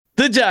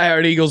The Die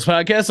Hard Eagles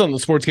podcast on the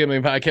Sports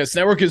Gambling Podcast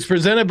Network is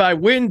presented by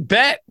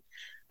WynnBET.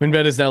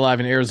 WynnBET is now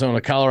live in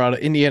Arizona, Colorado,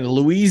 Indiana,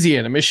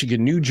 Louisiana,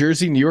 Michigan, New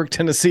Jersey, New York,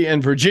 Tennessee,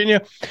 and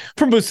Virginia.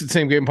 From boosted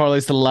same-game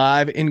parlays to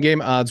live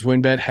in-game odds,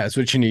 WynnBET has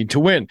what you need to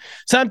win.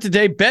 Sign up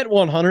today, bet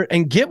 100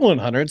 and get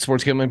 100.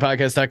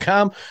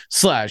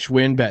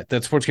 SportsGamblingPodcast.com/WynnBET.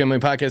 That's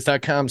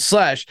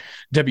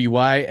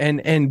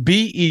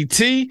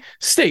SportsGamblingPodcast.com/WYNNBET.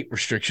 State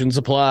restrictions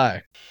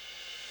apply.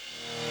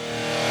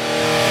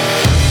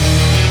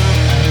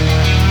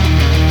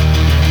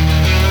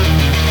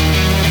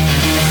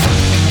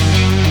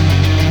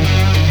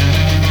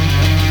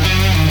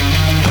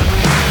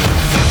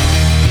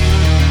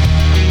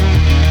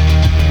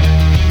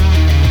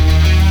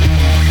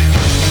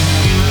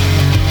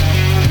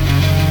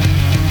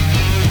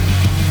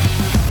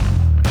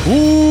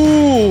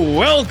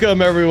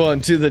 Welcome,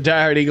 everyone, to the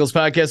Die Hard Eagles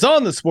podcast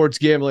on the Sports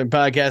Gambling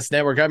Podcast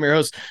Network. I'm your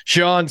host,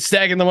 Sean,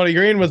 stacking the money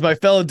green with my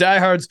fellow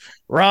diehards,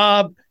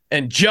 Rob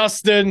and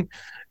Justin.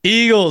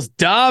 Eagles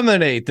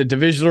dominate the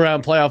divisional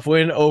round playoff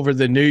win over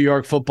the New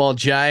York Football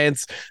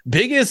Giants.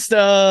 Biggest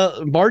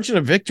margin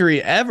of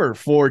victory ever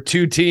for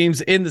two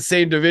teams in the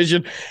same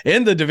division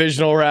in the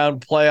divisional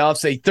round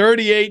playoffs. A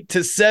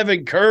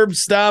 38-7 curb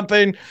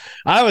stomping.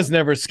 I was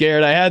never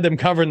scared. I had them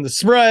covering the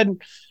spread.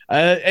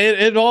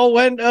 It all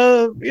went,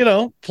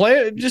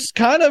 just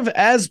kind of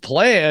as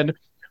planned.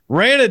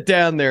 Ran it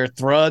down their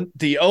throat.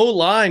 The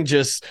O-line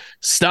just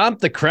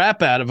stomped the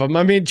crap out of them.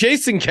 I mean,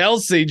 Jason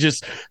Kelce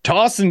just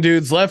tossing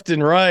dudes left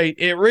and right.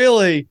 It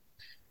really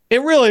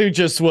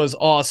just was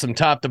awesome,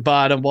 top to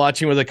bottom,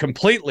 watching with a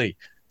completely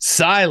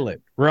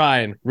silent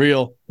Ryan,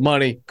 Real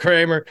Money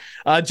Kramer.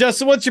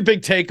 Justin, what's your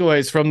big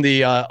takeaways from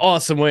the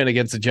awesome win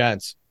against the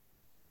Giants?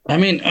 I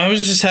mean, I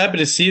was just happy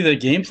to see the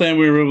game plan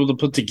we were able to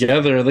put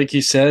together. Like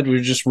you said, we were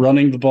just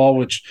running the ball,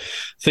 which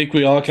I think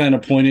we all kind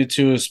of pointed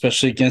to,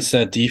 especially against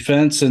that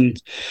defense.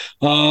 And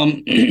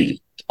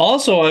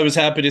also, I was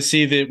happy to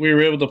see that we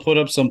were able to put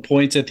up some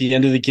points at the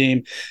end of the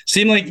game.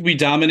 Seemed like we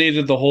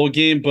dominated the whole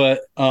game,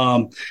 but,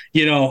 I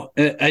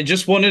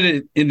just wanted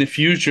it in the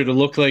future to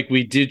look like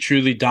we did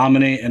truly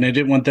dominate, and I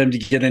didn't want them to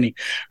get any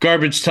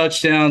garbage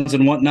touchdowns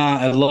and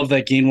whatnot. I love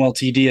that Gainwell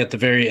TD at the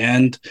very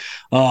end.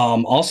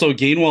 Also,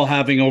 Gainwell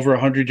having over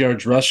 100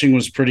 yards rushing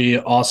was pretty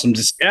awesome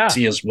to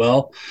see as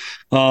well.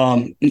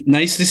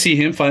 Nice to see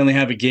him finally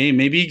have a game.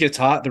 Maybe he gets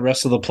hot the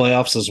rest of the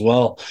playoffs as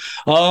well.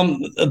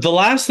 The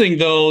last thing,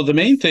 though, the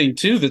main thing,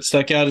 too, that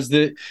stuck out is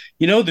that,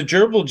 the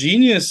gerbil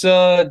genius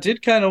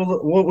did kind of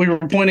what we were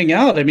pointing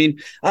out. I mean,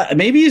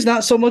 maybe he's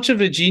not so much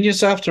of a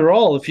genius after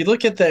all. If you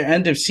look at their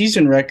end of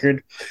season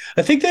record,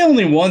 I think they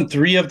only won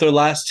 3 of their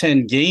last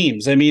 10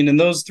 games. I mean, and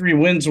those 3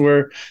 wins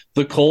were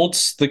the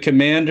Colts, the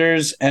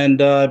Commanders,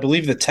 and I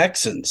believe the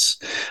Texans.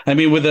 I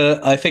mean, with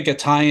I think a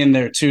tie in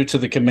there too to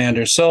the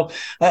Commanders. So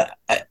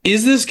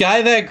is this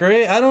guy that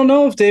great? I don't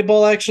know if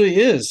Daboll actually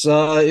is.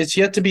 It's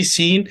yet to be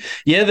seen.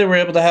 Yeah, they were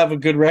able to have a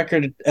good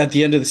record at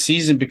the end of the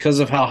season because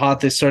of how hot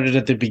they started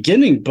at the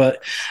beginning.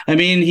 But I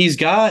mean, he's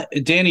got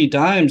Danny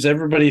Dimes.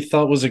 Everybody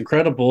thought was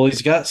incredible.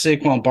 He's got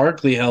Saquon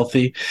Barkley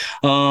healthy.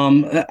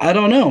 I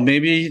don't know.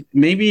 Maybe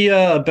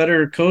a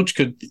better coach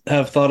could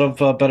have thought of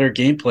a better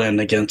game plan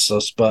against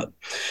us, but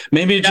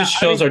maybe it just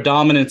shows our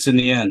dominance in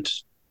the end.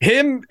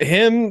 Him,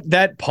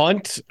 that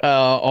punt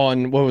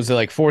on, what was it,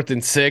 like 4th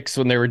and 6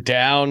 when they were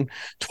down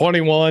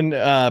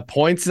 21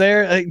 points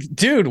there. Like,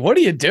 dude, what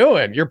are you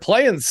doing? You're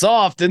playing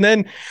soft. And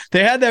then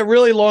they had that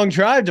really long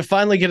drive to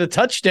finally get a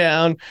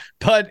touchdown,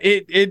 but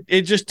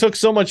it just took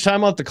so much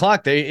time off the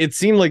clock. It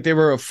seemed like they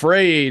were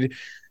afraid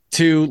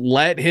to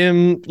let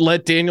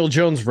Daniel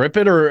Jones rip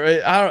it,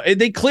 or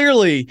they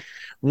clearly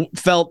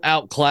felt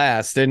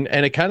outclassed, and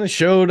it kind of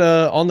showed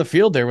on the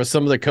field there with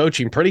some of the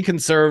coaching. Pretty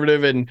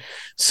conservative and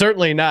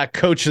certainly not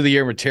coach of the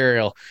year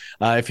material,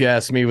 if you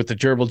ask me, with the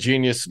gerbil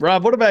genius.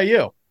 Rob, what about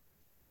you?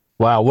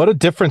 Wow, what a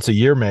difference a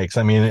year makes.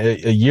 I mean,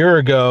 a year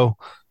ago,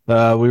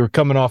 we were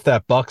coming off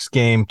that Bucs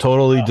game,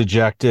 totally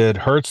dejected.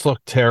 Hurts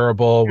looked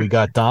terrible. We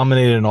got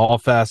dominated in all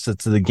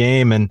facets of the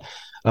game, and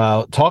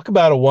talk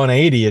about a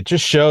 180. It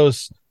just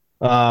shows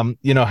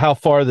how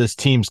far this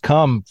team's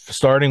come,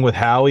 starting with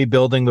Howie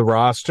building the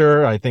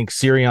roster. I think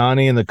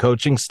Sirianni and the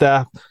coaching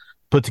staff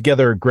put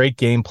together a great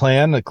game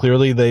plan that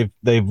clearly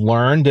they've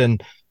learned.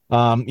 And,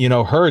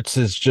 Hurts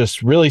has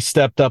just really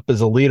stepped up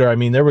as a leader. I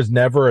mean, there was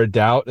never a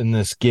doubt in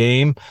this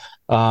game.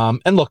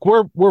 And look,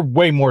 we're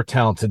way more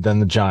talented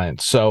than the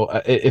Giants.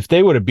 So if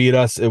they would have beat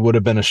us, it would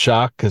have been a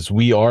shock because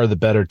we are the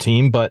better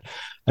team. But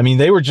I mean,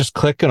 they were just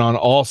clicking on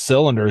all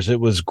cylinders.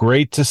 It was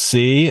great to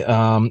see.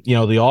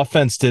 The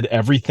offense did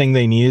everything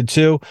they needed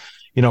to.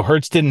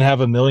 Hurts didn't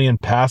have 1 million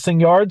passing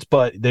yards,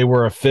 but they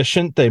were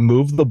efficient. They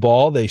moved the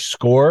ball. They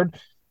scored.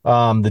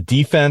 The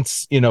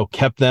defense,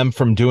 kept them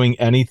from doing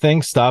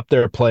anything, stopped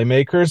their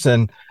playmakers.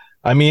 And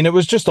I mean, it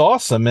was just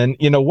awesome. And,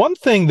 one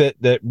thing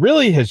that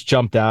really has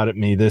jumped out at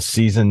me this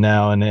season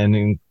now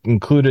and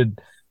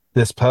included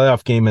this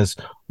playoff game is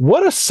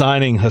what a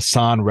signing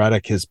Hassan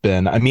Reddick has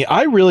been. I mean,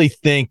 I really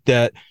think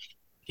that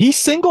he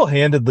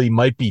single-handedly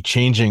might be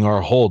changing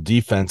our whole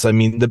defense. I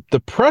mean, the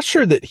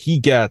pressure that he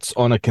gets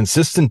on a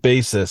consistent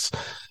basis,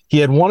 he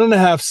had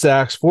 1.5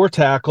 sacks, 4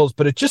 tackles,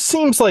 but it just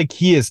seems like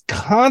he is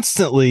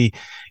constantly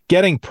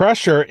getting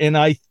pressure. And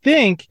I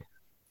think,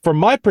 from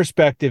my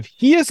perspective,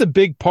 he is a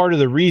big part of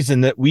the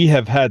reason that we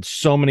have had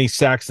so many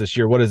sacks this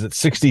year. What is it,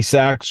 60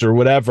 sacks or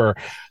whatever?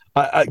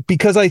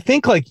 Because I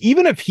think, like,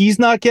 even if he's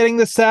not getting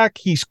the sack,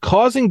 he's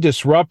causing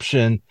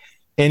disruption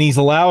and he's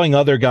allowing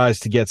other guys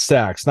to get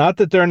sacks. Not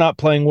that they're not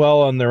playing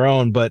well on their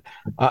own, but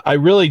I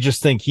really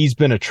just think he's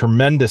been a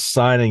tremendous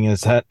signing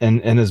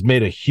and has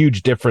made a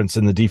huge difference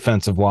in the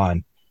defensive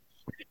line.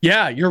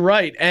 Yeah, you're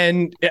right.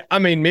 And I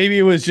mean, maybe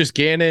it was just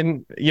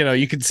Gannon. You know,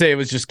 you could say it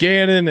was just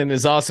Gannon and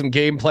his awesome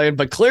game plan,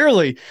 but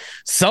clearly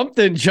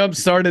something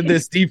jump-started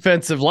this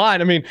defensive line.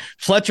 I mean,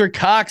 Fletcher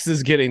Cox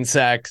is getting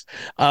sacks.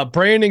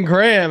 Brandon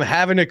Graham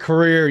having a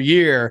career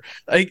year.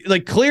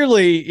 Like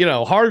clearly, you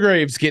know,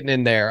 Hargrave's getting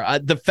in there.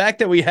 The fact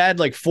that we had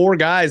like 4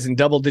 guys in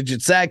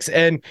double-digit sacks,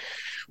 and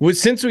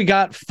since we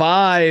got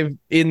 5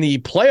 in the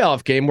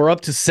playoff game, we're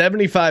up to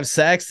 75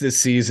 sacks this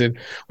season.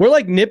 We're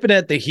like nipping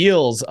at the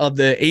heels of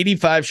the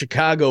 85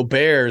 Chicago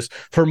Bears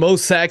for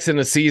most sacks in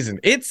a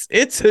season.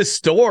 It's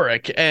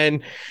historic,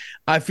 and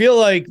I feel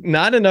like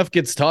not enough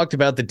gets talked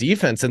about the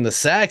defense and the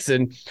sacks.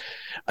 And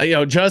you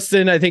know,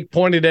 Justin, I think,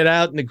 pointed it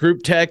out in the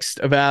group text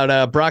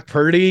about Brock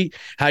Purdy,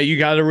 how you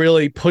got to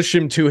really push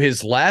him to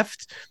his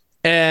left.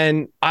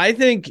 And I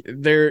think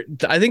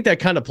that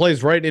kind of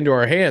plays right into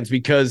our hands,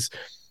 because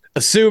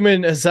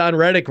assuming Hassan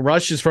Reddick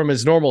rushes from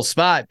his normal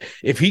spot,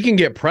 if he can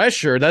get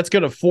pressure, that's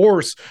going to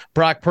force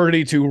Brock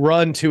Purdy to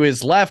run to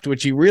his left,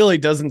 which he really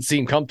doesn't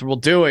seem comfortable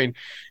doing,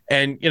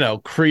 and, you know,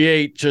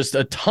 create just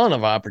a ton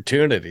of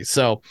opportunities.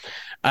 So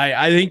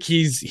I think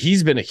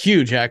he's been a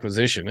huge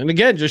acquisition. And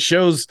again, just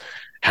shows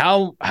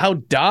how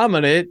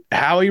dominant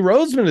Howie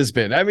Roseman has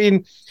been. I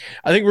mean,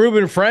 I think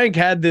Reuben Frank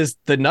had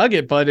the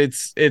nugget, but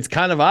it's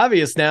kind of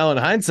obvious now in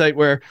hindsight,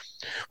 where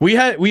we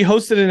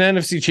hosted an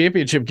NFC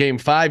Championship game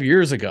 5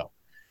 years ago,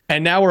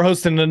 and now we're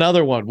hosting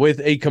another one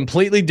with a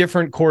completely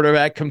different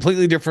quarterback,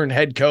 completely different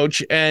head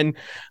coach, and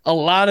a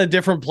lot of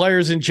different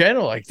players in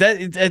general. Like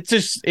that, it's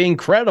just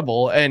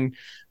incredible and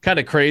kind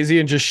of crazy,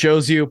 and just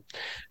shows you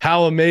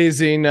how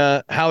amazing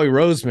Howie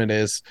Roseman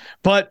is.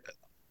 But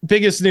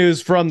biggest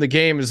news from the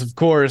game is, of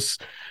course,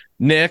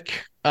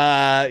 Nick,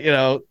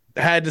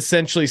 had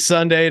essentially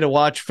Sunday to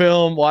watch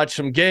film, watch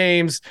some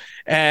games,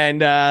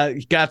 and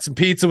he got some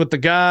pizza with the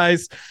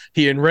guys.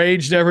 He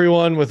enraged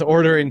everyone with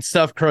ordering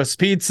stuffed crust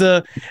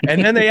pizza.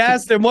 And then they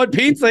asked him what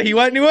pizza he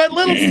went, and he went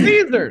Little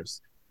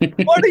Caesars.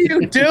 What are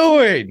you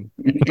doing?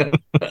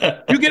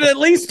 You can at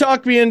least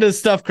talk me into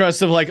stuffed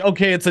crust of like,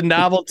 okay, it's a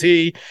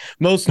novelty.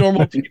 Most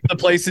normal pizza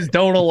places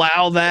don't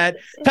allow that.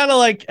 Kind of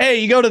like, hey,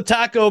 you go to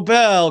Taco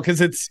Bell because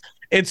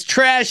it's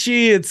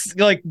trashy. It's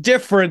like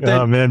different.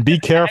 Oh man, be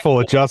careful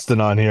with Justin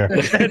on here.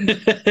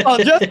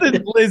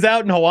 Justin is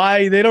out in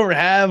Hawaii. They don't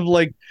have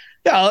like,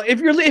 if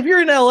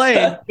you're in LA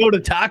and you go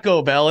to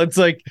Taco Bell, it's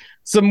like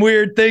some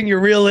weird thing you're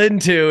real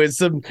into. It's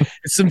some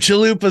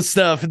chalupa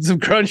stuff and some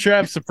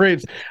Crunchwrap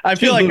Supremes. I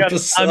feel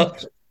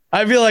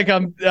like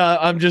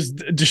I'm just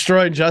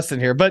destroying Justin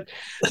here. But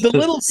the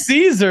Little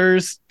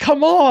Caesars,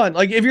 come on.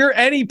 Like, if you're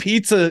any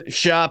pizza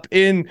shop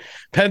in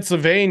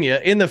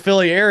Pennsylvania, in the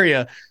Philly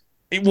area,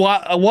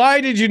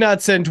 why did you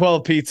not send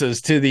 12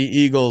 pizzas to the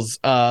Eagles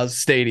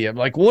stadium?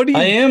 Like, what do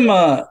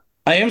you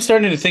I am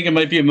starting to think it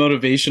might be a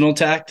motivational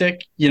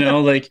tactic,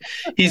 like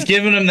he's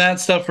giving them that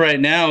stuff right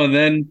now, and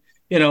then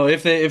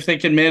if they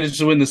can manage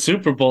to win the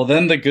Super Bowl,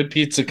 then the good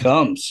pizza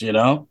comes,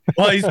 Well,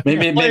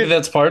 maybe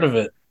that's part of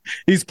it.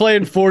 He's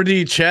playing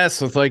 4D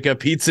chess with like a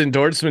pizza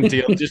endorsement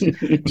deal, just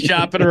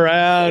shopping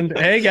around.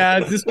 Hey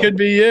guys, this could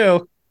be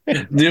you.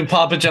 New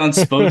Papa John's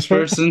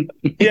spokesperson.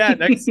 Yeah,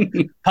 next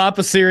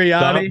Papa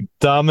Sirianni.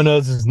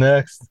 Domino's is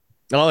next.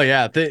 Oh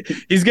yeah,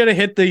 he's gonna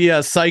hit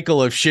the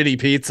cycle of shitty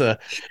pizza.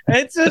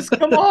 It's just,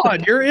 come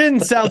on, you're in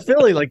South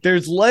Philly. Like,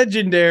 there's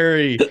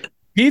legendary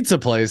pizza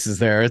places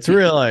there. It's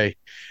really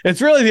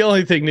the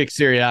only thing Nick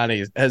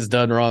Sirianni has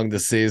done wrong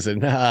this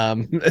season.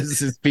 Is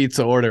his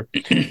pizza order.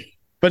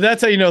 But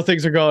that's how you know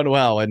things are going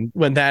well, and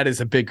when that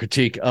is a big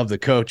critique of the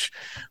coach.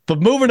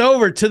 But moving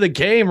over to the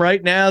game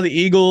right now, the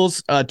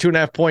Eagles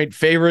 2.5-point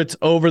favorites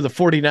over the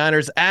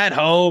 49ers at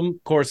home.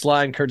 Of course,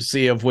 line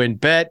courtesy of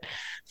WinBet.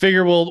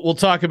 Figure we'll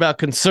talk about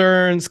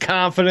concerns,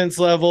 confidence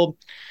level.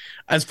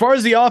 As far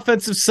as the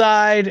offensive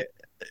side,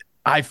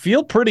 I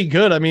feel pretty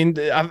good. I mean,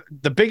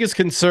 the biggest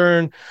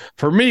concern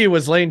for me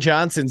was Lane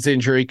Johnson's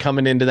injury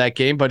coming into that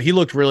game, but he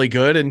looked really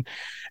good, and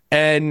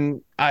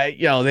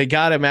they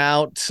got him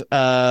out.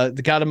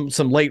 They got him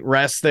some late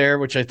rest there,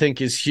 which I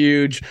think is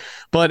huge.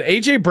 But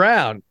AJ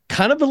Brown,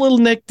 kind of a little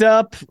nicked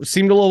up,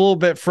 seemed a little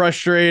bit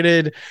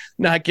frustrated,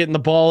 not getting the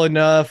ball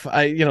enough.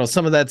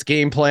 Some of that's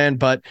game plan,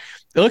 but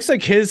it looks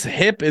like his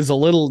hip is a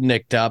little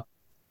nicked up.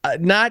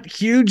 Not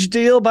huge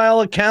deal by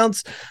all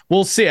accounts.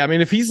 We'll see. I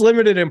mean, if he's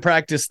limited in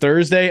practice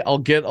Thursday, I'll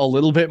get a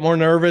little bit more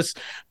nervous.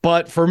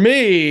 But for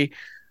me,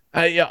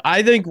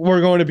 I think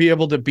we're going to be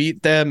able to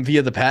beat them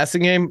via the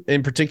passing game.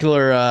 In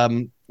particular,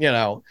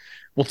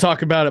 we'll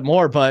talk about it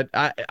more, but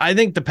I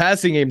think the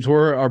passing game's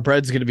where our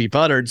bread's going to be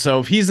buttered. So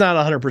if he's not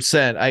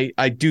 100%,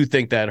 I do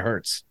think that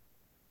hurts.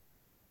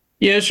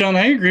 Yeah, Sean,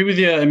 I agree with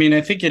you. I mean,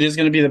 I think it is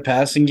going to be the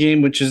passing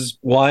game, which is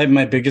why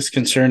my biggest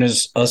concern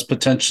is us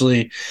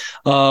potentially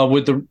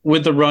with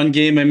the run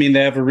game. I mean, they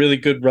have a really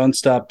good run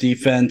stop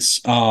defense.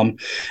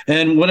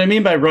 And what I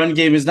mean by run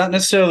game is not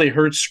necessarily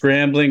Hurts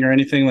scrambling or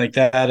anything like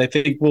that. I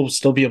think we'll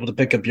still be able to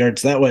pick up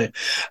yards that way.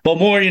 But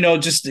more,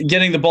 just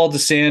getting the ball to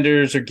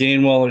Sanders or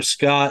Gainwell or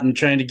Scott and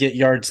trying to get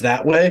yards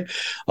that way.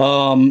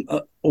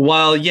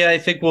 While, yeah, I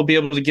think we'll be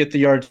able to get the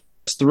yards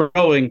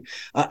throwing.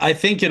 I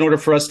think in order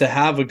for us to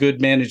have a good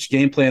managed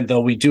game plan,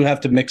 though, we do have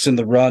to mix in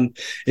the run.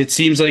 It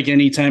seems like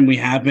anytime we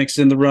have mixed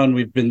in the run,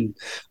 we've been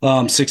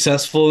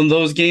successful in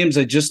those games.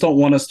 I just don't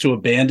want us to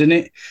abandon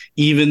it,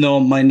 even though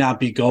it might not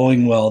be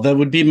going well. That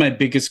would be my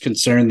biggest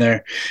concern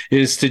there,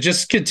 is to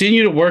just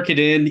continue to work it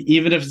in,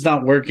 even if it's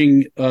not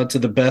working to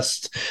the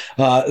best,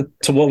 to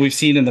what we've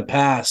seen in the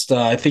past.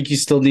 I think you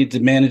still need to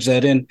manage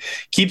that in,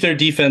 keep their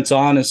defense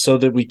honest so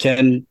that we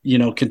can,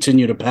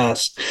 continue to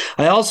pass.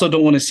 I also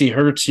don't want to see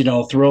Hurts,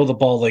 throw the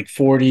ball like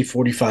 40,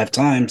 45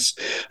 times.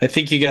 I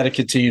think you got to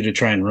continue to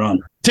try and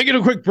run. Taking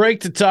a quick break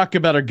to talk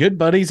about our good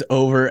buddies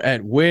over at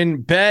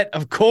WinBet.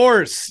 Of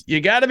course, you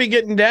got to be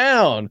getting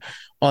down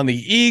on the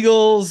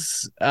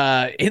Eagles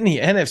in the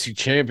NFC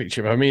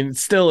Championship. I mean, it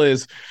still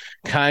is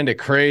kind of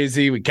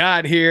crazy. We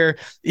got here.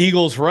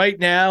 Eagles right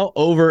now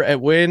over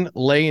at Win,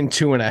 laying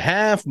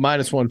 2.5,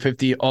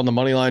 -150 on the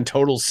money line.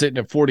 Total sitting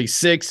at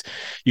 46.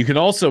 You can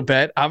also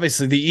bet,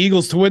 obviously, the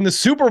Eagles to win the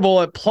Super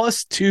Bowl at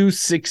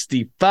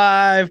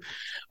 +265.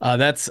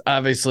 That's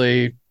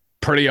obviously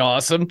pretty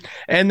awesome.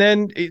 And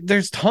then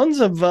there's tons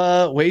of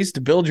ways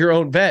to build your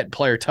own bet.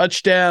 Player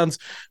touchdowns,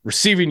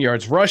 receiving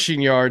yards,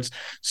 rushing yards,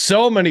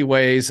 so many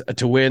ways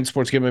to win.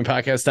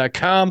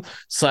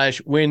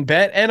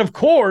 sportsgamblingpodcast.com/winbet. And of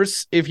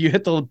course, if you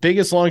hit the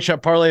biggest long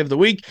shot parlay of the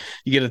week,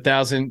 you get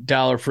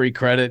 $1,000 free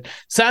credit.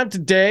 Sign up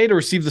today to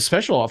receive the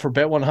special offer.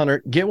 Bet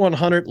 100, get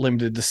 100,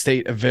 limited to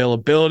state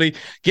availability.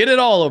 Get it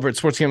all over at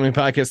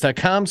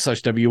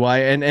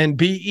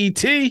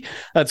sportsgamblingpodcast.com/WINNBET.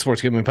 That's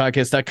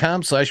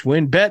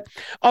sportsgamblingpodcast.com/winbet.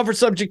 Offer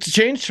subject to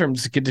change.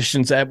 Terms and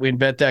conditions at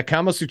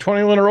winbet.com. Must be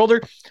 21 or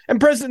older and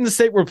present in the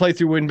state where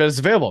playthrough WinBet is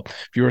available.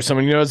 If you or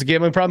someone you know has a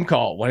gambling problem,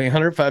 call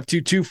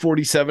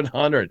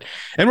 1-800-522-4700.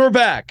 And we're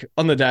back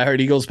on the Die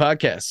Hard Eagles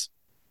podcast.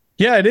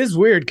 Yeah, it is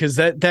weird because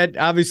that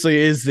obviously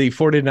is the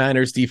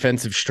 49ers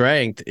defensive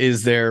strength,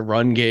 is their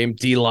run game,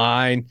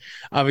 D-line.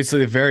 Obviously,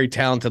 they're very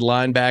talented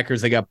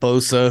linebackers. They got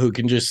Bosa, who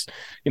can just,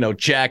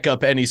 jack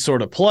up any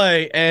sort of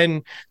play.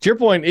 And to your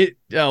point,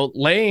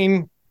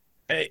 Lane,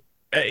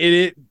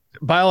 it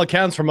by all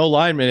accounts from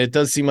O-linemen, it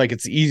does seem like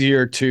it's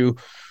easier to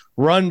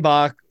run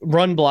block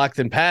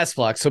than pass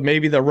block. So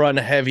maybe the run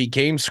heavy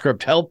game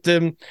script helped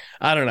him.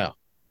 I don't know.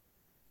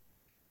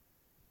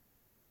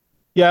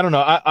 Yeah, I don't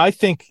know. I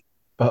think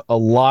a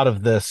lot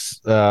of this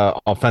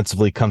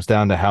offensively comes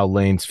down to how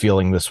Lane's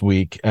feeling this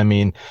week. I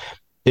mean,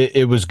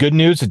 it was good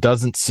news. It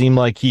doesn't seem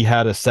like he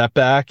had a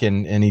setback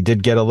and he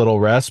did get a little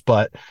rest,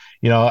 but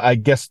I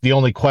guess the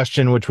only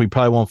question, which we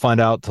probably won't find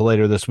out till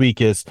later this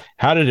week, is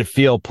how did it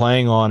feel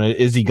playing on it?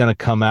 Is he going to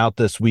come out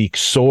this week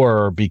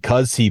sore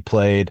because he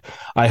played?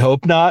 I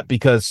hope not,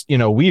 because,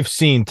 we've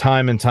seen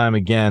time and time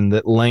again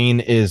that Lane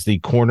is the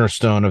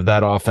cornerstone of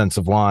that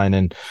offensive line.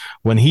 And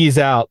when he's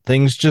out,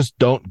 things just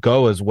don't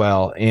go as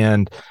well.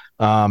 And,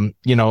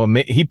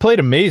 he played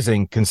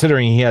amazing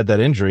considering he had that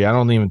injury. I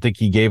don't even think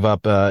he gave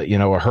up, a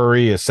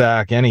hurry, a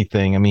sack,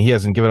 anything. I mean, he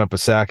hasn't given up a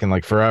sack in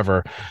like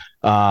forever.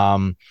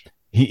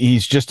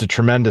 He's just a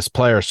tremendous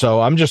player.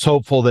 So I'm just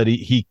hopeful that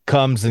he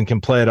comes and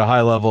can play at a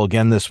high level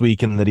again this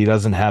week and that he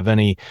doesn't have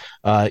any,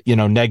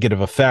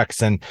 negative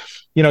effects. And,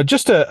 I'm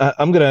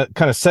going to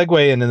kind of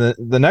segue into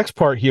the next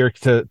part here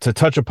to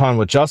touch upon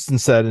what Justin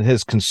said and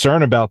his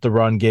concern about the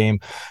run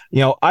game.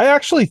 I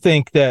actually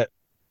think that,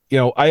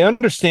 I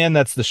understand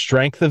that's the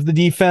strength of the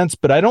defense,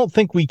 but I don't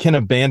think we can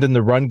abandon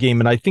the run game.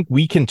 And I think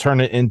we can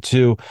turn it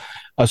into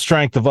a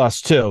strength of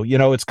us too.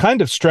 It's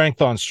kind of strength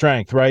on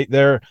strength, right?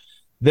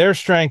 Their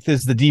strength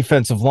is the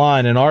defensive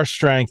line and our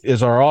strength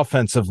is our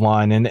offensive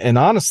line. And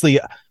honestly,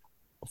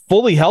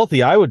 fully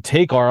healthy, I would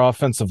take our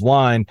offensive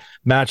line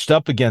matched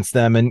up against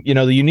them. And,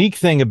 the unique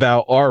thing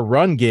about our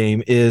run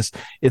game is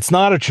it's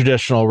not a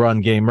traditional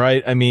run game,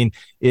 right? I mean,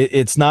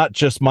 it's not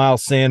just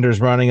Miles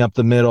Sanders running up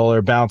the middle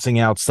or bouncing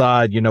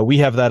outside. We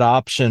have that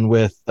option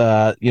with,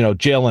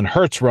 Jalen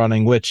Hurts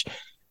running, which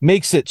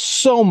makes it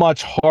so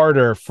much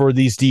harder for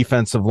these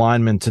defensive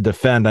linemen to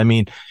defend. I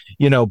mean,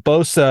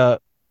 Bosa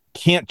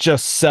can't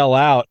just sell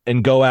out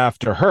and go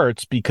after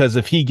Hurts, because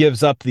if he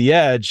gives up the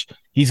edge,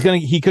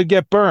 he could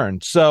get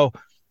burned. So,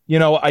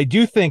 I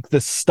do think the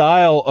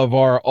style of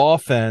our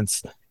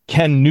offense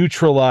can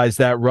neutralize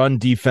that run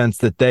defense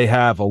that they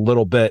have a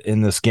little bit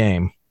in this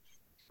game.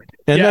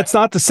 And That's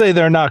not to say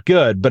they're not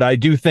good, but I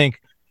do think,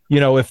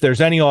 if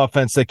there's any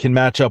offense that can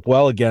match up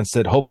well against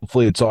it,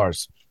 hopefully it's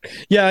ours.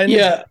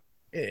 Yeah.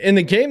 in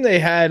the game they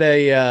had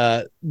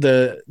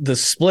the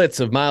splits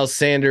of Miles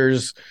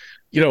Sanders,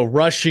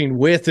 rushing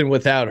with and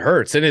without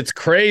Hurts. And it's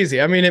crazy.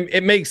 I mean,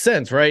 it makes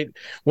sense, right?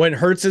 When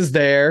Hurts is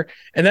there.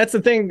 And that's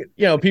the thing,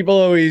 people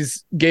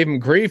always gave him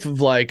grief of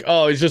like,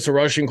 oh, he's just a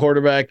rushing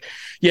quarterback.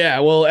 Yeah,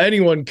 well,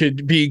 anyone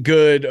could be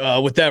good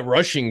with that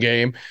rushing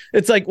game.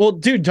 It's like, well,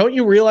 dude, don't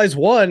you realize,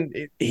 one,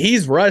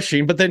 he's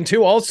rushing, but then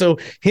two, also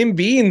him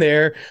being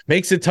there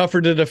makes it tougher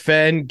to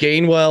defend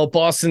Gainwell,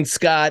 Boston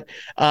Scott,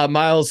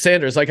 Miles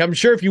Sanders. Like, I'm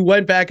sure if you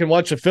went back and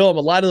watched the film,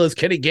 a lot of those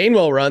Kenny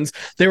Gainwell runs,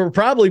 they were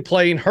probably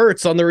playing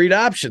Hurts on the read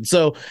option.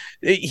 So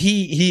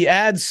he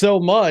adds so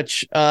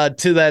much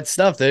to that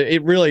stuff that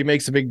it really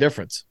makes a big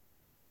difference.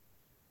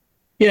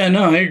 Yeah,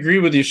 no, I agree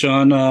with you,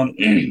 Sean.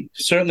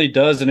 Certainly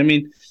does. And I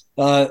mean,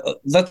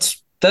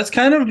 that's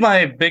kind of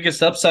my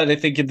biggest upside, I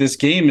think, in this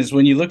game is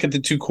when you look at the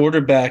two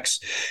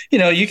quarterbacks,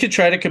 you could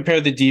try to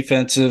compare the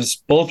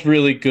defenses, both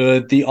really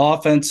good. The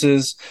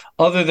offenses,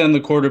 other than the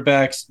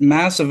quarterbacks,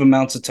 massive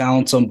amounts of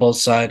talents on both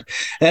sides.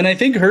 And I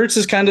think Hurts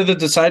is kind of the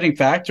deciding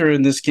factor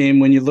in this game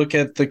when you look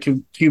at the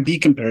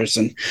QB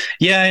comparison.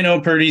 Yeah, I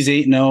know Purdy's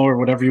 8-0 or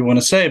whatever you want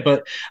to say,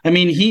 but I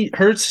mean,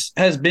 Hurts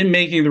has been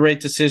making the right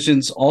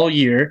decisions all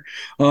year.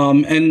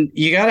 And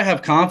you got to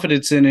have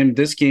confidence in him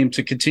this game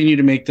to continue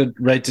to make the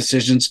right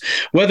decisions,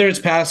 whether it's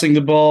passing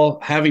the ball,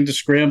 having to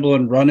scramble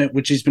and run it,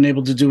 which he's been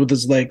able to do with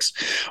his legs,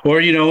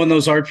 or, in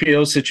those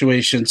RPO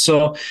situations.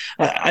 So,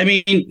 I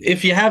mean,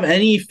 if you have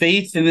any faith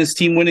in this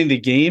team winning the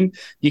game,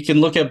 you can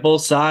look at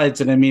both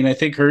sides. And I mean, I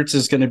think Hurts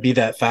is going to be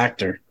that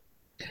factor.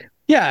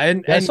 Yeah.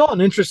 And I saw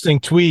an interesting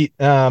tweet,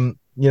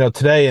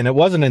 today, and it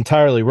wasn't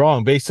entirely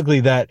wrong.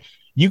 Basically that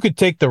you could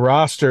take the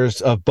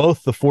rosters of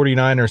both the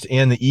 49ers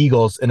and the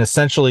Eagles and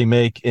essentially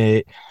make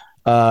a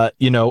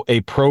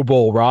Pro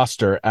Bowl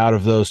roster out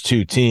of those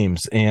two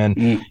teams. And,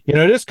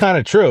 it is kind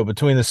of true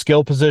between the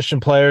skill position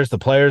players, the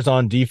players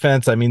on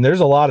defense. I mean, there's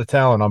a lot of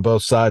talent on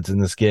both sides in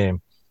this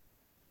game.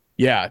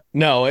 Yeah,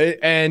 no.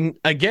 And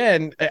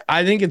again,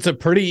 I think it's a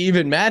pretty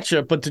even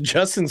matchup, but to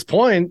Justin's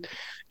point,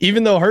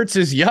 even though Hurts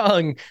is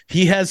young,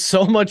 he has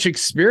so much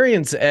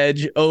experience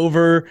edge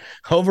over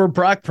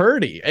Brock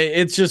Purdy.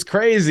 It's just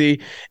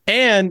crazy.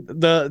 And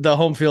the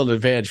home field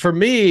advantage for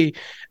me,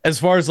 as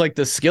far as like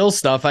the skill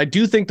stuff, I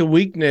do think the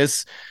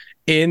weakness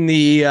in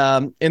the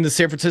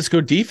San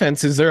Francisco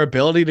defense is their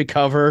ability to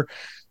cover.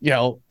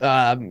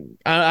 I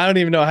don't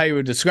even know how you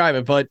would describe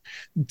it, but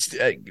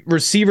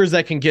receivers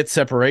that can get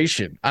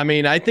separation. I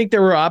mean, I think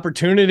there were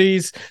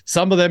opportunities.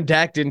 Some of them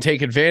Dak didn't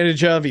take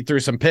advantage of. He threw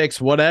some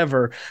picks,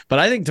 whatever. But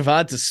I think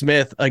Devonta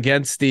Smith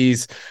against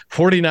these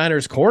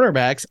 49ers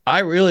cornerbacks, I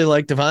really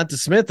like Devonta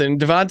Smith.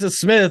 And Devonta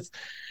Smith,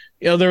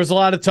 there was a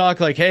lot of talk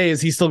like, hey,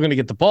 is he still going to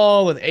get the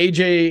ball with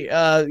AJ,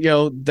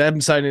 them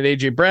signing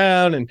AJ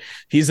Brown and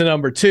he's a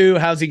number 2.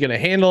 How's he going to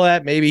handle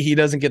that? Maybe he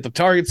doesn't get the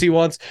targets he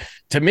wants.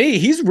 To me,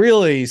 he's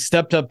really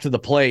stepped up to the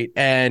plate.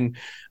 And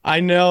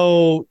I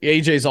know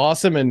AJ's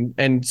awesome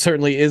and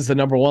certainly is the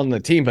number 1 on the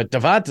team, but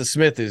Devonta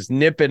Smith is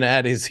nipping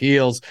at his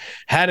heels,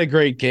 had a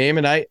great game.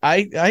 And I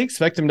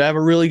expect him to have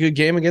a really good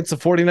game against the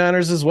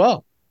 49ers as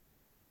well.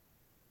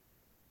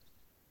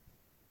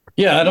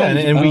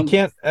 Yeah, we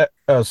can't.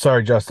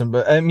 Sorry, Justin,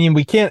 but I mean,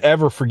 we can't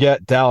ever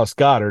forget Dallas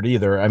Goedert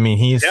either. I mean,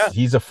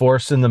 he's a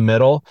force in the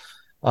middle.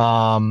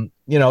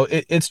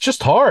 It's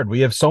just hard. We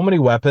have so many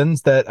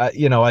weapons that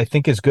I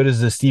think as good as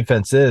this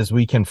defense is,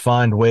 we can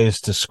find ways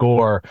to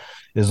score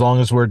as long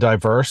as we're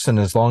diverse and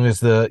as long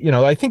as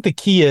I think the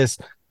key is.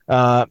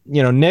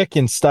 Nick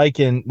and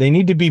Steichen, they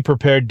need to be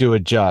prepared to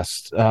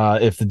adjust.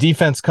 If the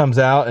defense comes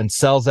out and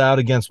sells out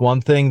against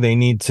one thing, they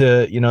need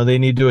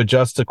to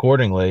adjust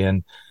accordingly.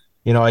 And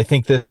I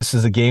think this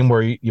is a game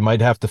where you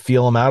might have to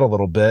feel them out a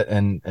little bit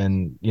and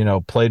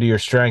play to your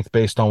strength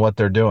based on what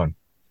they're doing.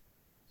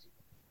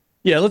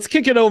 Yeah, let's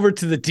kick it over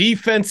to the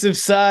defensive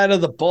side of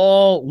the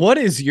ball. What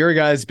is your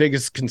guys'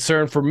 biggest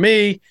concern? For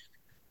me,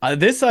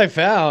 this I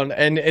found,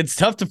 and it's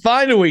tough to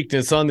find a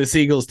weakness on this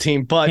Eagles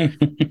team, but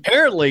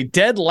apparently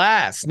dead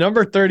last,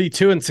 number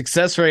 32 in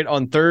success rate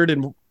on third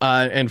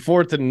and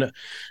fourth and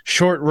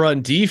short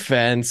run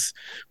defense.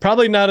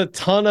 Probably not a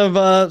ton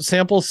of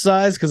sample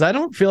size because I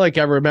don't feel like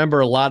I remember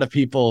a lot of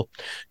people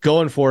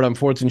going for it on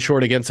fourth and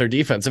short against our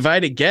defense. If I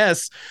had to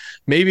guess,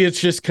 maybe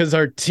it's just because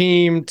our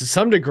team to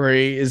some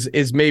degree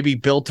is maybe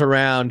built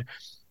around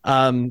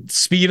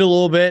speed a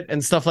little bit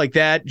and stuff like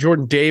that.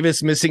 Jordan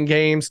Davis missing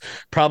games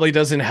probably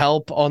doesn't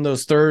help on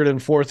those third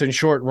and fourth and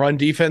short run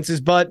defenses.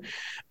 But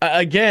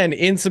again,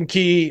 in some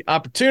key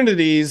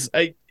opportunities,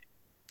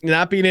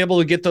 not being able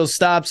to get those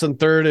stops on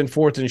third and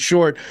fourth and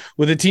short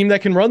with a team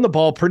that can run the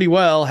ball pretty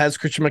well, has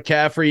Christian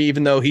McCaffrey,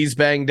 even though he's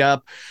banged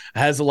up,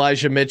 has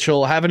Elijah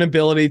Mitchell, have an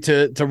ability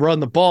to run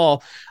the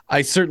ball,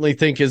 I certainly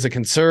think is a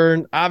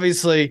concern.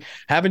 Obviously,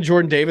 having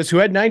Jordan Davis, who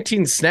had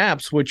 19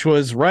 snaps, which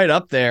was right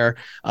up there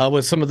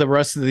with some of the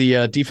rest of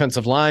the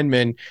defensive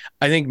linemen,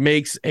 I think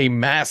makes a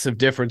massive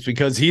difference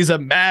because he's a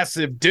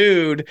massive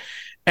dude.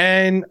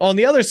 And on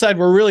the other side,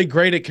 we're really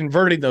great at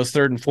converting those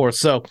third and fourth.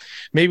 So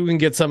maybe we can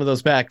get some of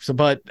those back. So,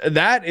 but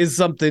that is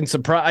something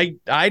surprise.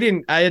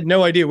 I had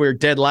no idea we were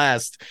dead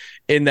last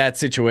in that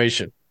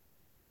situation.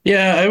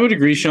 Yeah, I would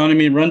agree, Sean. I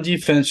mean, run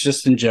defense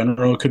just in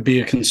general could be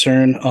a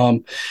concern.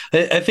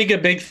 I think a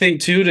big thing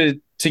too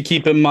to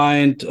keep in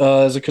mind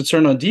as a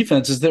concern on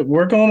defense is that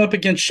we're going up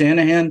against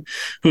Shanahan,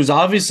 who's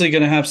obviously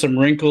going to have some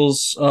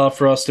wrinkles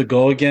for us to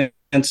go against.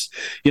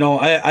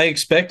 I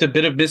expect a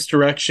bit of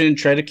misdirection,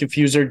 try to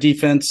confuse our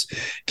defense,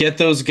 get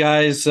those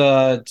guys,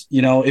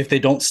 if they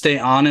don't stay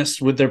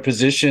honest with their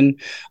position,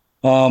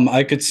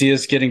 I could see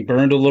us getting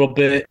burned a little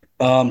bit.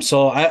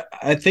 So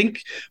I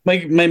think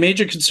my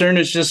major concern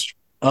is just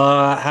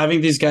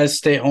having these guys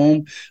stay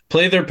home,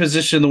 play their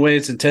position the way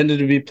it's intended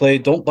to be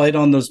played, don't bite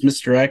on those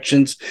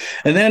misdirections.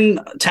 And then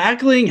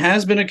tackling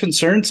has been a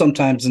concern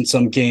sometimes in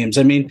some games.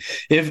 I mean,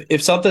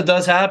 if something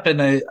does happen,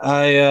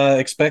 I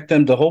expect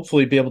them to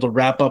hopefully be able to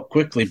wrap up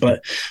quickly,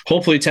 but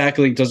hopefully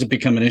tackling doesn't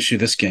become an issue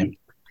this game.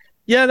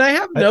 Yeah, and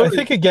I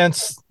think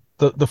against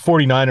the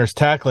 49ers,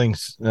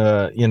 tackling's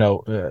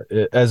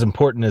as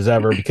important as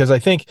ever, because I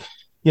think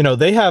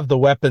they have the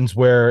weapons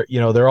where,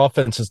 their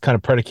offense is kind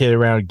of predicated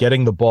around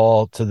getting the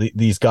ball to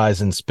these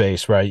guys in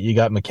space, right? You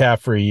got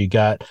McCaffrey, you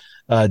got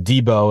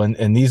Debo,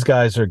 and these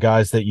guys are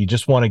guys that you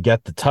just want to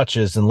get the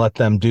touches and let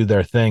them do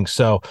their thing.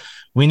 So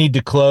we need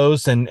to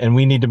close and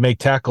we need to make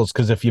tackles,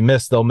 because if you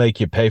miss, they'll make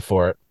you pay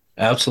for it.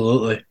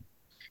 Absolutely.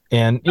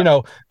 And,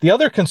 the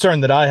other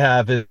concern that I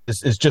have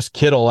is just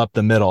Kittle up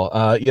the middle.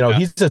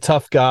 He's a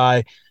tough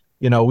guy.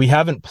 We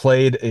haven't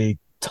played a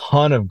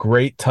ton of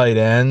great tight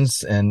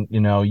ends, and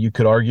you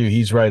could argue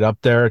he's right up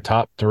there,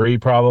 top 3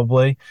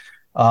 probably.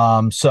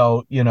 And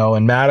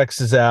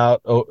Maddox is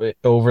out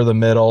over the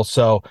middle,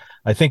 so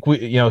I think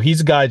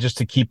he's a guy just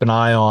to keep an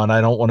eye on.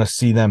 I don't want to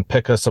see them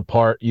pick us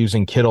apart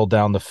using Kittle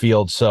down the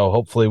field, so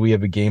hopefully we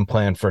have a game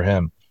plan for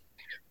him.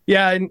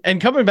 Yeah, and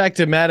coming back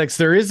to Maddox,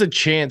 there is a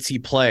chance he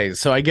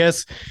plays. So I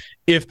guess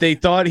if they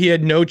thought he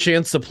had no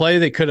chance to play,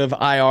 they could have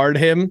IR'd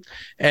him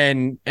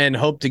and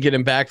hoped to get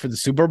him back for the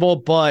Super Bowl.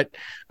 But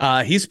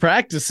he's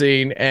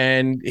practicing,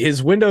 and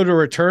his window to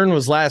return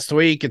was last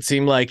week. It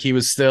seemed like he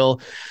was still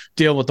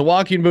dealing with the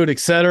walking boot,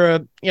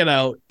 etc.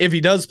 If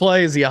he does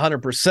play, is he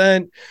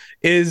 100%?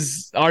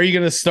 Are you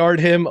going to start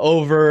him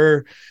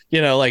over,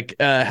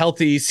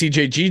 healthy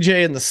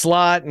CJGJ in the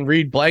slot and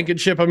Reed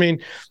Blankenship? I mean,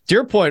 to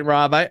your point,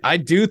 Rob, I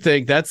do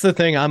think that's the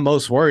thing I'm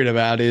most worried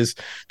about is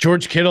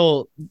George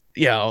Kittle,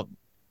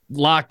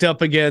 locked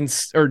up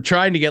against or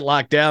trying to get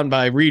locked down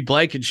by Reed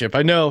Blankenship.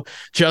 I know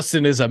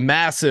Justin is a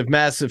massive,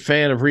 massive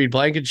fan of Reed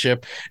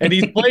Blankenship, and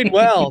he's played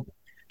well.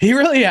 He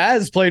really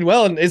has played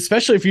well, and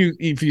especially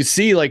if you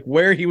see like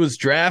where he was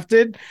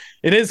drafted,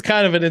 it is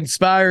kind of an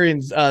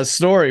inspiring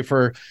story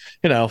for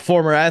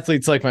former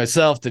athletes like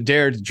myself to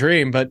dare to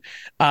dream. But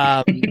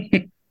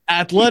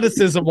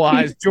athleticism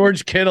wise,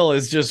 George Kittle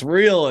is just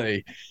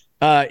really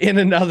in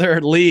another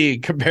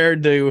league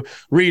compared to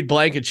Reed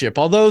Blankenship.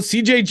 Although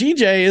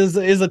CJGJ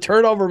is a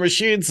turnover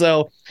machine,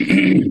 so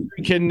we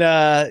can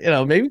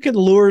maybe we can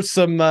lure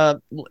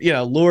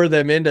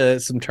them into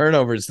some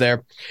turnovers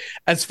there.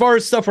 As far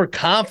as stuff we're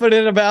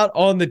confident about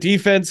on the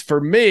defense,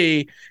 for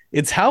me,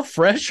 it's how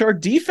fresh our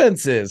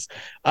defense is.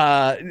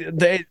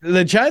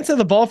 The Giants had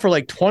the ball for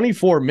like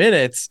 24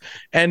 minutes,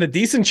 and a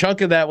decent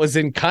chunk of that was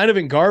in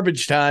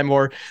garbage time,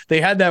 or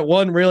they had that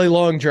one really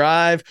long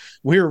drive.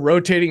 We were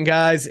rotating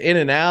guys in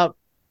and out.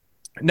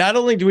 Not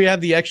only do we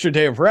have the extra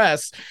day of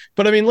rest,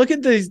 but I mean, look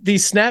at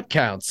these snap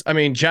counts. I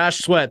mean, Josh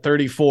Sweat,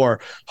 34,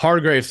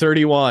 Hargrave,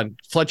 31,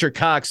 Fletcher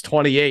Cox,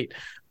 28.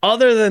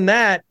 Other than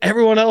that,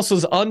 everyone else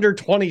was under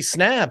 20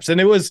 snaps,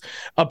 and it was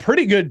a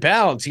pretty good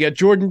balance. You got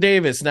Jordan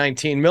Davis,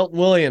 19, Milton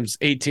Williams,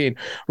 18,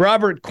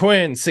 Robert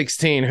Quinn,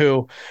 16,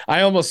 who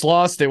I almost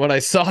lost it when I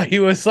saw he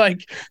was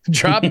like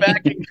drop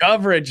back in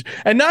coverage,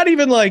 and not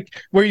even like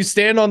where you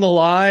stand on the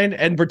line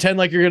and pretend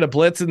like you're going to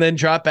blitz and then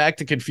drop back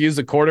to confuse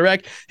the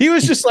quarterback. He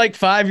was just like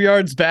 5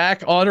 yards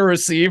back on a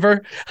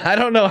receiver. I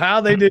don't know how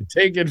they did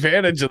take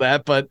advantage of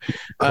that, but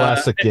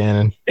classic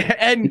Gannon.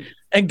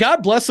 And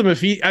God bless him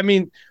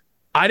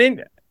I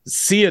didn't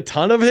see a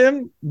ton of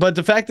him, but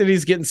the fact that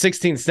he's getting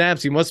 16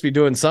 snaps, he must be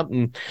doing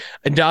something.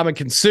 And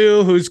Ndamukong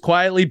Suh, who's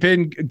quietly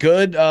been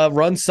good,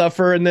 run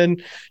stuffer. And then,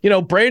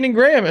 Brandon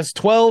Graham has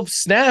 12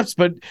 snaps,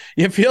 but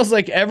it feels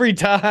like every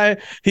time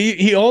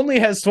he only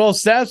has 12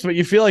 snaps, but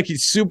you feel like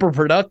he's super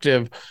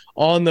productive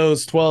on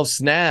those 12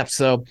 snaps.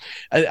 So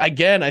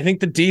again, I think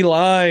the D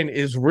line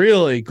is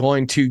really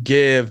going to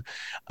give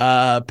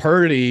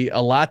Purdy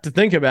a lot to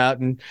think about.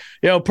 And,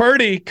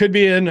 Purdy could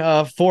be in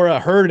for a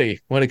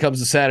hurdy when it comes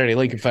to Saturday,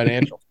 Lincoln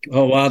Financial.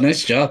 Oh, wow.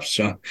 Nice job,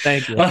 Sean.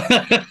 Thank you.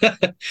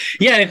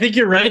 Yeah, I think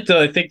you're right,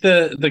 though. I think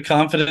the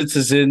confidence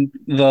is in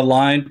the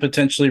line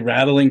potentially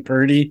rattling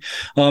Purdy.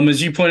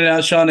 As you pointed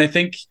out, Sean, I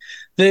think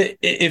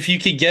if you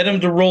could get him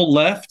to roll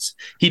left,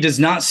 he does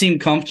not seem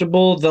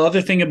comfortable. The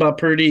other thing about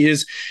Purdy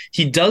is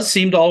he does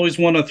seem to always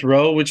want to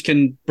throw, which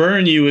can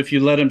burn you if you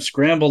let him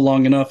scramble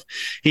long enough.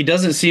 He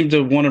doesn't seem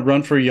to want to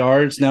run for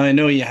yards. Now, I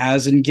know he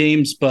has in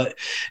games, but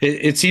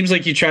it seems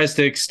like he tries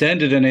to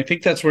extend it, and I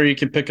think that's where you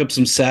can pick up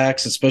some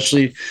sacks,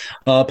 especially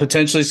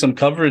potentially some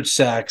coverage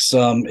sacks.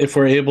 If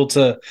we're able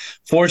to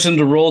force him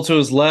to roll to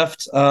his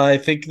left, I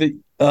think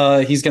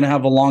that he's going to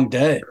have a long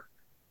day.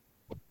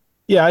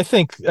 Yeah, I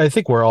think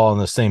we're all on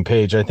the same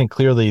page. I think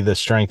clearly the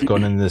strength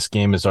going into this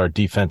game is our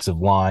defensive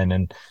line.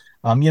 And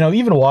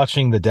even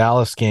watching the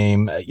Dallas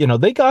game,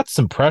 they got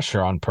some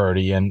pressure on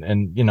Purdy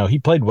and he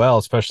played well,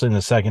 especially in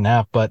the second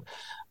half. But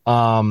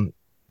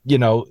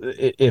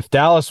if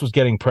Dallas was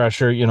getting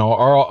pressure,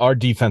 our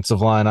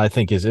defensive line, I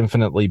think, is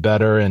infinitely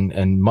better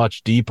and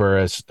much deeper,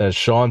 as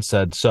Sean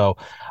said. So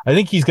I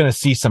think he's going to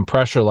see some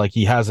pressure like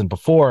he hasn't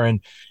before.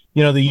 And,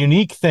 the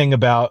unique thing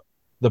about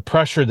the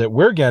pressure that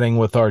we're getting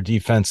with our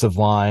defensive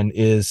line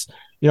is,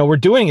 we're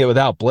doing it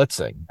without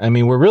blitzing. I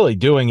mean, we're really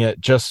doing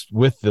it just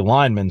with the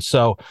linemen.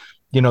 So,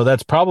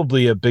 that's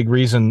probably a big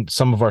reason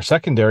some of our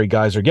secondary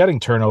guys are getting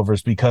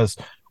turnovers, because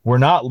we're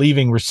not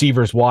leaving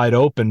receivers wide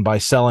open by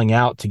selling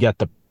out to get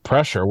the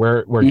pressure.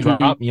 We're we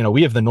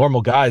have the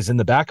normal guys in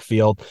the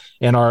backfield,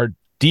 and our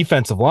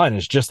defensive line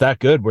is just that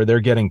good where they're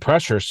getting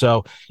pressure.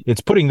 So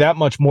it's putting that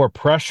much more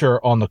pressure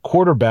on the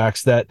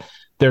quarterbacks that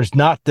there's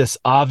not this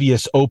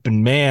obvious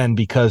open man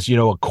because,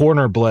 a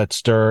corner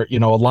blitzed or, a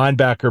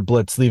linebacker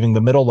blitz leaving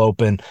the middle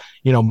open.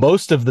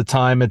 Most of the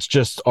time it's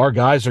just our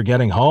guys are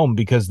getting home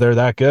because they're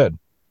that good.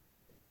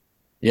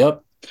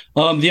 Yep.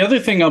 The other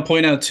thing I'll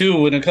point out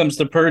too, when it comes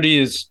to Purdy,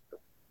 is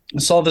I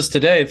saw this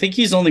today. I think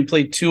he's only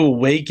played 2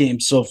 away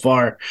games so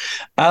far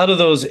out of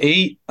those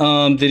 8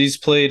 that he's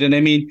played. And I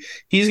mean,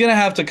 he's going to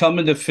have to come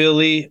into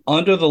Philly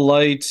under the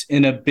lights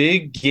in a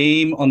big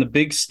game on the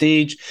big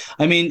stage.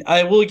 I mean,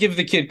 I will give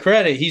the kid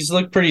credit. He's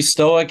looked pretty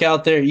stoic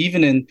out there,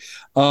 even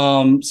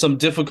in some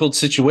difficult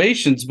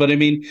situations. But I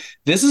mean,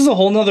 this is a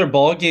whole nother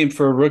ball game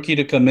for a rookie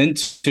to come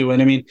into.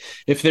 And I mean,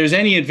 if there's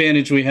any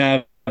advantage we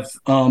have,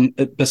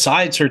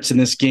 besides Hurts in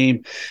this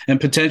game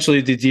and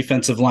potentially the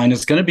defensive line,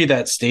 is going to be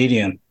that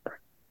stadium.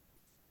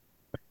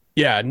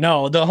 Yeah,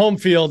 no, the home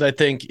field I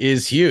think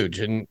is huge,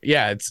 and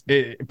yeah,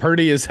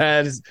 Purdy it's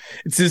his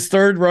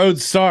 3rd road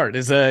start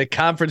as a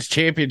conference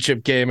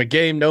championship game, a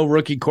game no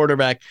rookie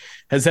quarterback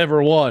has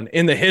ever won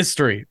in the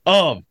history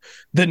of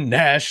the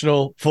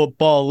National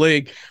Football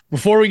League.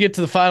 Before we get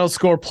to the final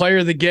score, player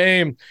of the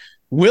game,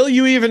 will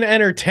you even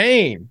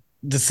entertain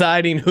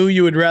deciding who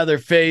you would rather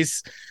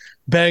face,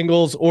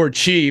 Bengals or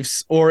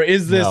Chiefs, or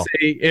is this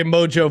a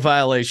Mojo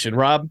violation,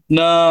 Rob?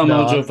 No,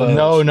 Mojo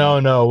violation.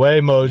 No way,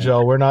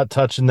 Mojo. We're not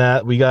touching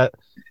that. We got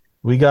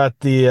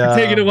the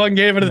taking it one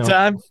game at a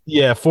time.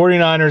 Yeah,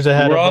 49ers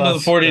ahead. We're of on to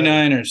the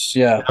 49ers.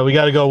 Yeah. We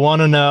got to go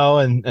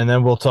 1-0, and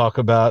then we'll talk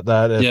about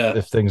that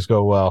if things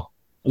go well.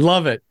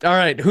 Love it. All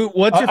right.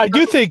 What's your I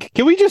do think,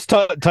 can we just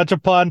touch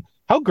upon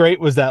how great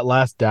was that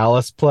last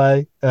Dallas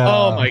play?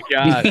 Oh my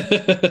God.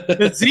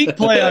 The Zeke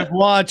play I've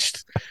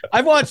watched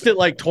it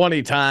like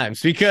 20 times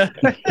because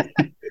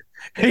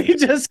he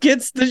just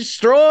gets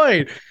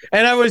destroyed.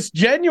 And I was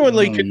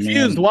genuinely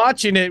confused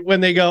watching it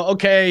when they go,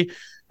 okay,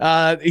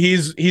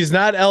 he's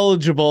not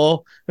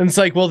eligible. And it's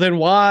like, well, then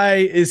why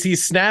is he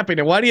snapping?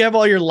 And why do you have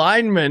all your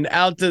linemen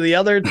out to the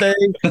other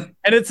thing?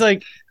 And it's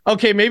like,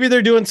 okay, maybe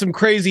they're doing some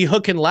crazy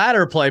hook and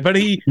ladder play, but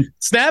he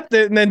snapped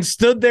it and then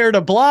stood there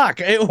to block.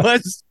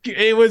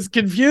 It was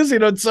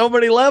confusing on so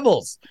many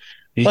levels.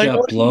 He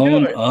got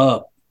blown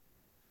up.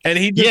 And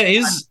he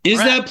just is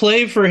that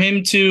play for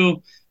him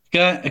to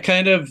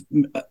kind of,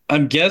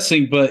 I'm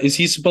guessing, but is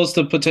he supposed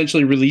to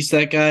potentially release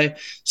that guy,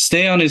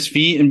 stay on his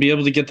feet, and be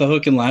able to get the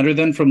hook and ladder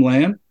then from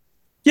Lamb?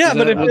 Yeah,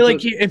 but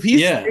if he's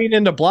staying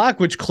into block,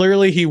 which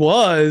clearly he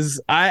was,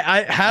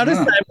 how does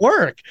that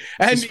work?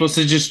 And he's supposed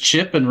to just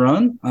chip and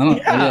run?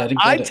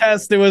 I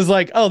tested, was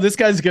like, oh, this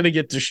guy's going to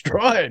get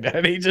destroyed.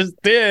 And he just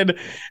did.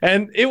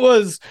 And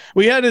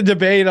we had a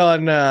debate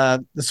on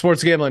the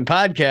Sports Gambling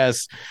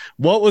Podcast.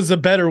 What was a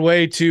better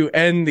way to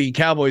end the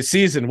Cowboys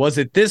season? Was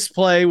it this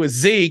play with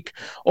Zeke,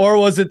 or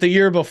was it the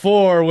year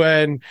before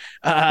when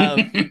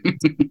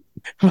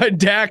when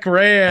Dak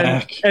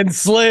ran and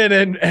slid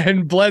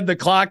and bled the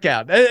clock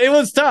out? It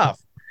was tough.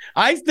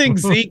 I think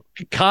Zeke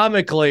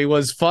comically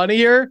was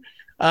funnier,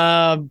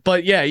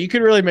 but yeah, you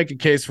could really make a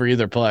case for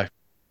either play.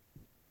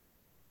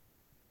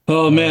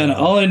 Oh man,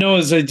 all I know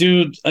is I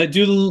do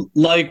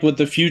like what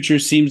the future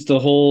seems to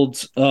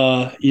hold.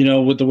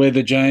 With the way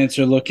the Giants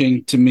are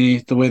looking, to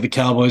me, the way the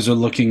Cowboys are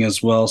looking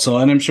as well. So,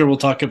 and I'm sure we'll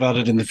talk about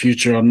it in the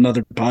future on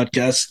another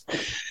podcast.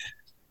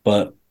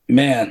 But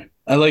man,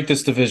 I like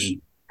this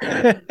division.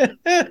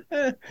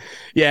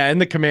 Yeah, and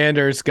the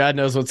Commanders, God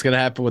knows what's going to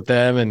happen with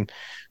them, and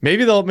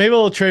maybe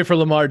they'll trade for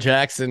Lamar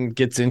Jackson.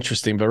 Gets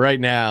interesting, but right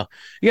now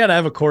you got to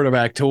have a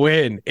quarterback to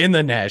win in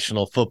the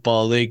National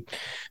Football League.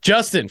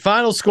 Justin,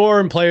 final score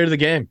and player of the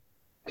game.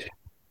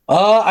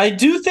 I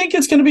do think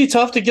it's going to be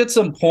tough to get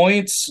some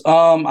points.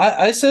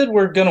 I said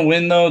we're going to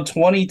win though,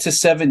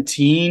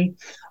 20-17.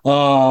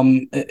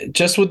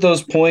 Just with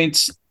those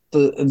points,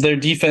 their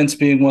defense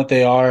being what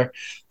they are,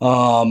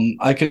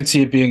 I could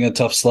see it being a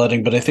tough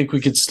sledding, but I think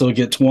we could still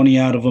get 20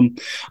 out of them.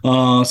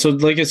 So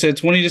like I said,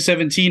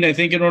 20-17. I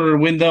think in order to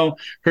win, though,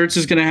 Hurts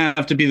is going to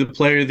have to be the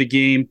player of the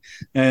game,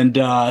 and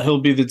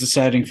he'll be the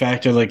deciding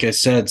factor, like I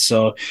said.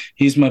 So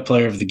he's my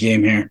player of the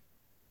game here.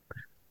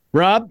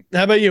 Rob,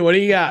 how about you? What do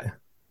you got?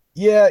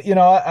 Yeah,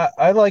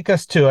 I like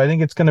us too. I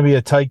think it's going to be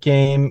a tight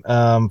game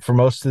for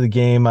most of the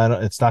game.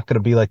 It's not going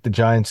to be like the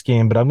Giants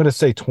game, but I'm going to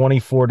say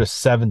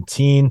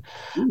 24-17.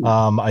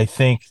 I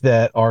think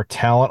that our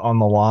talent on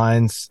the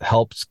lines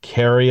helps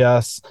carry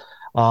us.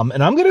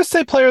 And I'm going to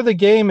say player of the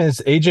game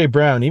is A.J.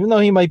 Brown. Even though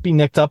he might be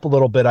nicked up a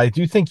little bit, I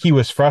do think he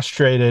was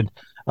frustrated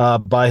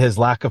by his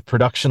lack of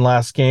production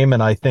last game.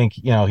 And I think,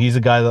 he's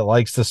a guy that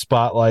likes the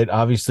spotlight,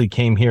 obviously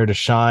came here to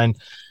shine.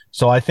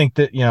 So I think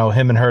that,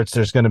 him and Hurts,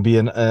 there's going to be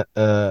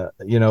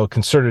a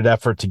concerted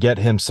effort to get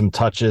him some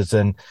touches.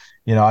 And,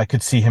 I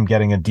could see him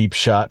getting a deep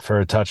shot for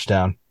a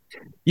touchdown.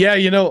 Yeah,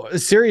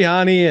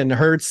 Sirianni and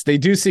Hurts, they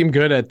do seem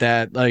good at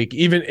that. Like,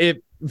 even if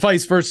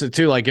vice versa,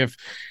 too. Like, if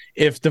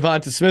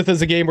Devonta Smith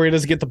has a game where he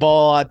doesn't get the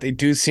ball a lot, they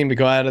do seem to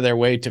go out of their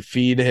way to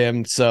feed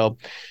him. So,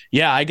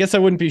 yeah, I guess I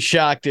wouldn't be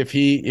shocked if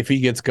he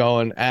gets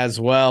going as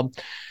well.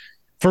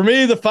 For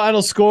me, the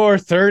final score,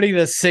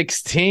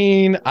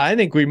 30-16. I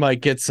think we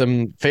might get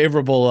some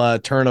favorable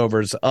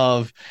turnovers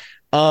of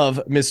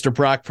Mr.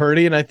 Brock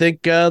Purdy, and I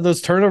think those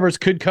turnovers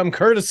could come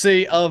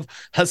courtesy of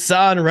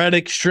Hassan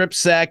Reddick, strip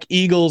sack,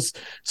 Eagles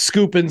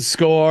scoop and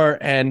score,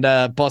 and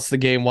bust the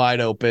game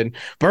wide open.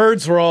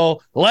 Birds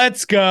roll.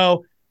 Let's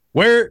go.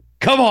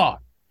 Come on.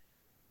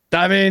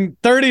 I mean,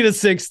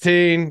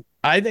 30-16.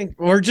 I think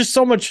we're just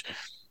so much.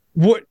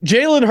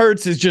 Jalen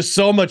Hurts is just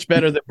so much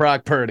better than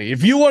Brock Purdy.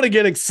 If you want to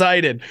get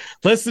excited,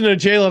 listen to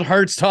Jalen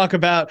Hurts talk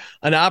about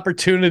an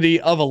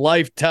opportunity of a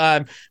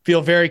lifetime.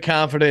 Feel very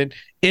confident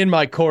in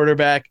my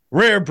quarterback.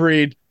 Rare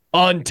breed,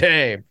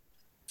 untamed.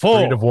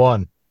 Breed of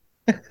one.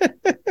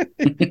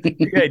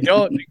 Okay,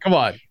 come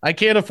on. I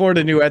can't afford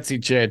a new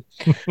Etsy chain.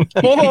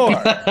 For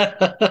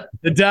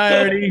the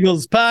Dire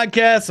Eagles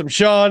podcast, I'm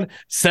Sean,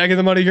 second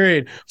the money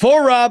green.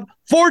 For Rob,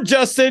 for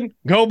Justin,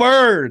 go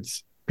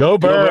Birds. Go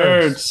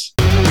Birds.